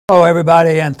Hello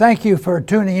everybody, and thank you for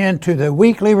tuning in to the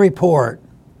weekly report.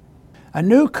 A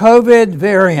new COVID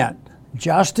variant,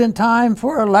 just in time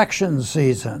for election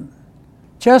season.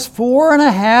 Just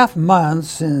 4.5 months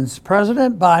since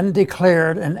President Biden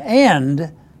declared an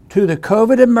end to the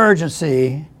COVID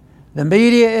emergency, the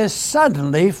media is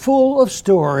suddenly full of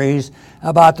stories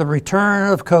about the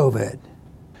return of COVID.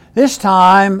 This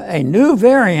time, a new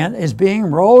variant is being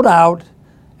rolled out,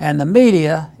 and the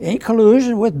media, in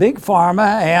collusion with Big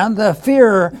Pharma and the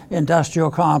fear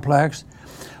industrial complex,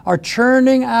 are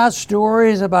churning out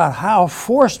stories about how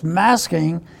forced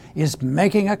masking is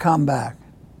making a comeback.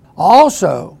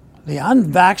 Also, the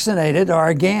unvaccinated are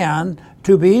again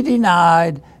to be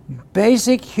denied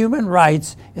basic human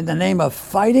rights in the name of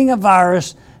fighting a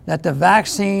virus that the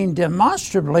vaccine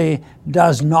demonstrably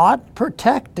does not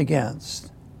protect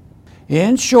against.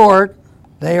 In short,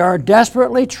 they are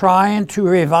desperately trying to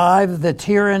revive the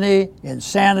tyranny,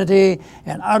 insanity,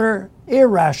 and utter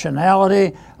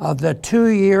irrationality of the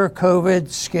 2-year COVID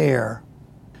scare.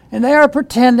 And they are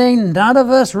pretending none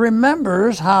of us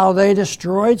remembers how they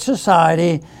destroyed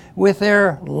society with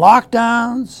their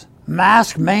lockdowns,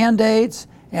 mask mandates,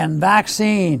 and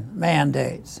vaccine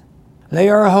mandates. They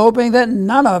are hoping that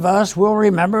none of us will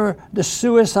remember the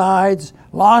suicides,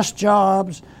 lost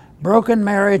jobs, broken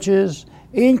marriages,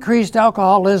 increased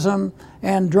alcoholism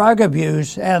and drug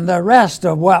abuse, and the rest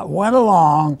of what went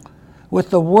along with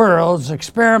the world's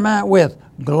experiment with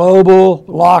global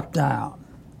lockdown.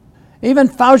 Even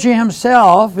Fauci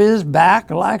himself is back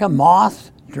like a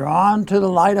moth drawn to the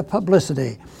light of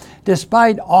publicity,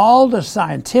 despite all the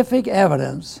scientific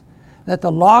evidence that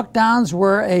the lockdowns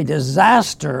were a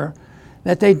disaster,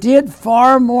 that they did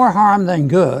far more harm than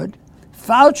good.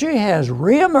 Fauci has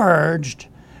reemerged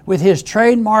with his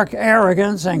trademark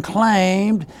arrogance and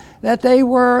claimed that they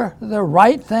were the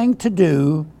right thing to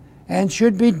do and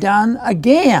should be done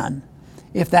again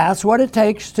if that's what it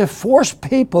takes to force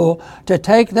people to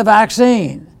take the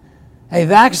vaccine, a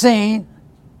vaccine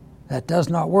that does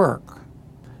not work.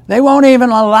 They won't even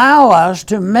allow us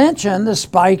to mention the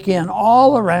spike in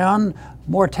all-around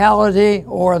mortality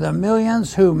or the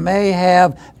millions who may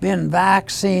have been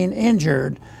vaccine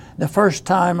injured the first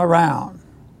time around.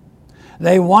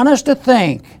 They want us to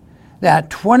think that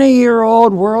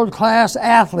 20-year-old world-class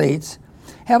athletes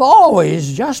have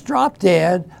always just dropped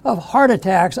dead of heart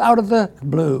attacks out of the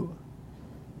blue.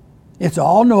 It's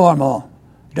all normal.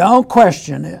 Don't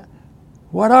question it.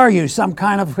 What are you, some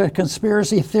kind of a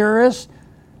conspiracy theorist?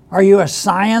 Are you a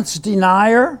science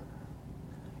denier?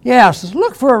 Yes,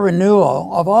 look for a renewal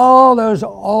of all those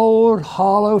old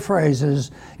hollow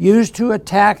phrases used to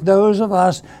attack those of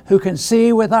us who can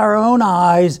see with our own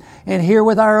eyes and hear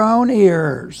with our own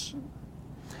ears.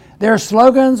 Their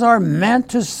slogans are meant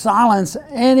to silence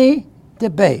any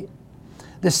debate.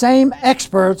 The same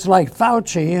experts like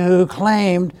Fauci who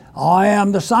claimed, "I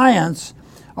am the science,"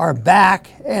 are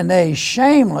back, and they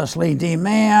shamelessly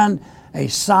demand a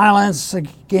silence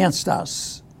against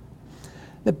us.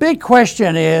 The big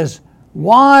question is,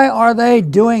 why are they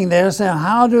doing this, and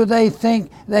how do they think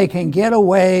they can get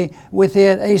away with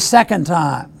it a second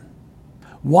time?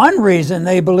 One reason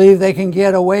they believe they can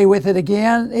get away with it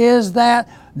again is that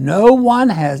no one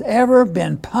has ever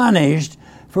been punished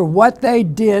for what they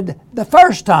did the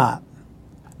first time.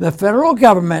 The federal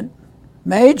government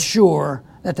made sure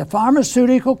that the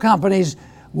pharmaceutical companies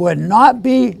would not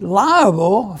be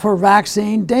liable for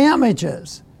vaccine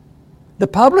damages. The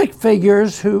public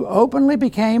figures who openly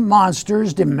became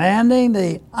monsters demanding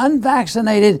the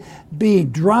unvaccinated be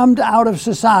drummed out of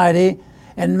society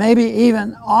and maybe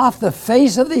even off the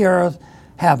face of the earth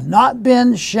have not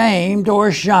been shamed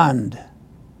or shunned.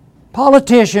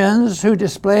 Politicians who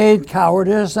displayed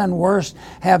cowardice and worse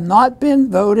have not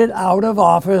been voted out of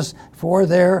office for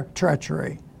their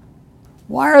treachery.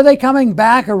 Why are they coming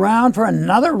back around for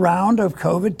another round of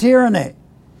COVID tyranny?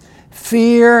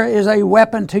 Fear is a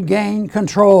weapon to gain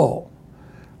control.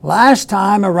 Last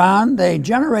time around, they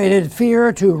generated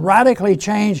fear to radically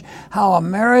change how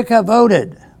America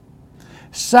voted.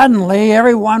 Suddenly,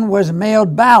 everyone was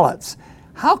mailed ballots.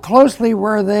 How closely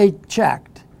were they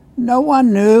checked? No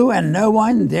one knew, and no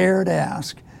one dared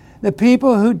ask. The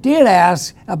people who did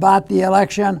ask about the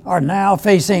election are now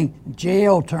facing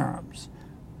jail terms.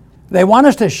 They want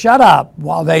us to shut up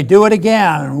while they do it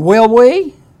again. Will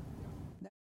we?